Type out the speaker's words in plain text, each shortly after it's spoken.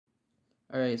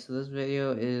Alright, so this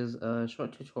video is a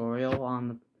short tutorial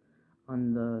on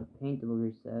the paint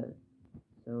delivery set.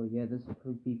 So yeah, this is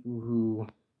for people who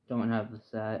don't have the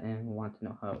set and want to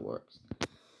know how it works.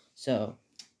 So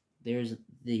there's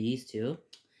these two.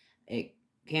 It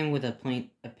came with a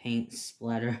paint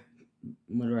splatter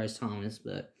motorized Thomas,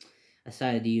 but I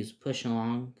decided to use push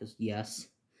along because yes,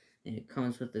 and it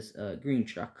comes with this green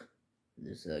truck.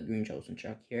 This green chosen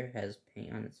truck here has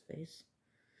paint on its face.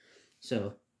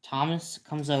 So Thomas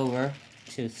comes over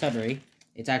to Sudbury.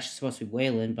 It's actually supposed to be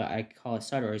Wayland, but I call it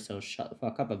Sudbury, so shut the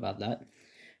fuck up about that.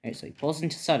 Alright, so he pulls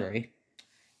into Sudbury.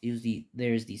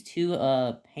 There's these two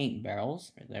paint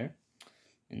barrels right there.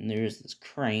 And there's this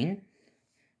crane.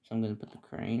 So I'm gonna put the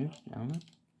crane down.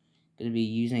 Gonna be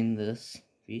using this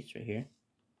piece right here.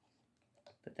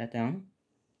 Put that down.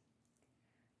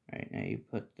 Alright, now you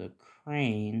put the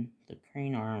crane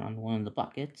arm on one of the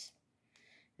buckets.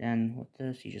 Then with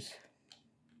this you just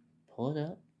pull it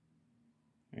up.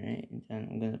 Alright, and then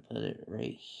I'm gonna put it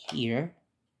right here.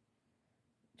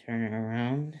 Turn it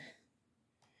around.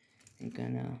 I'm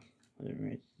gonna put it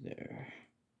right there.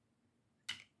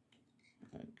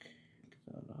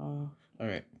 Get that off.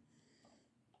 Alright.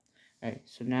 Alright,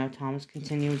 so now Thomas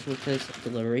continues with his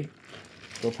delivery.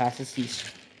 Go past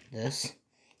this.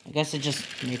 I guess it just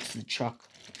makes the truck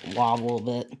wobble a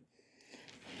bit.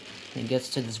 It gets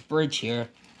to this bridge here,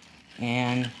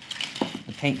 and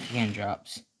the paint can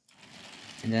drops.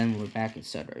 And then we're back at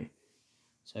Sudbury.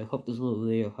 So I hope this little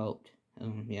video helped.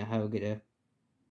 Yeah, have a good day.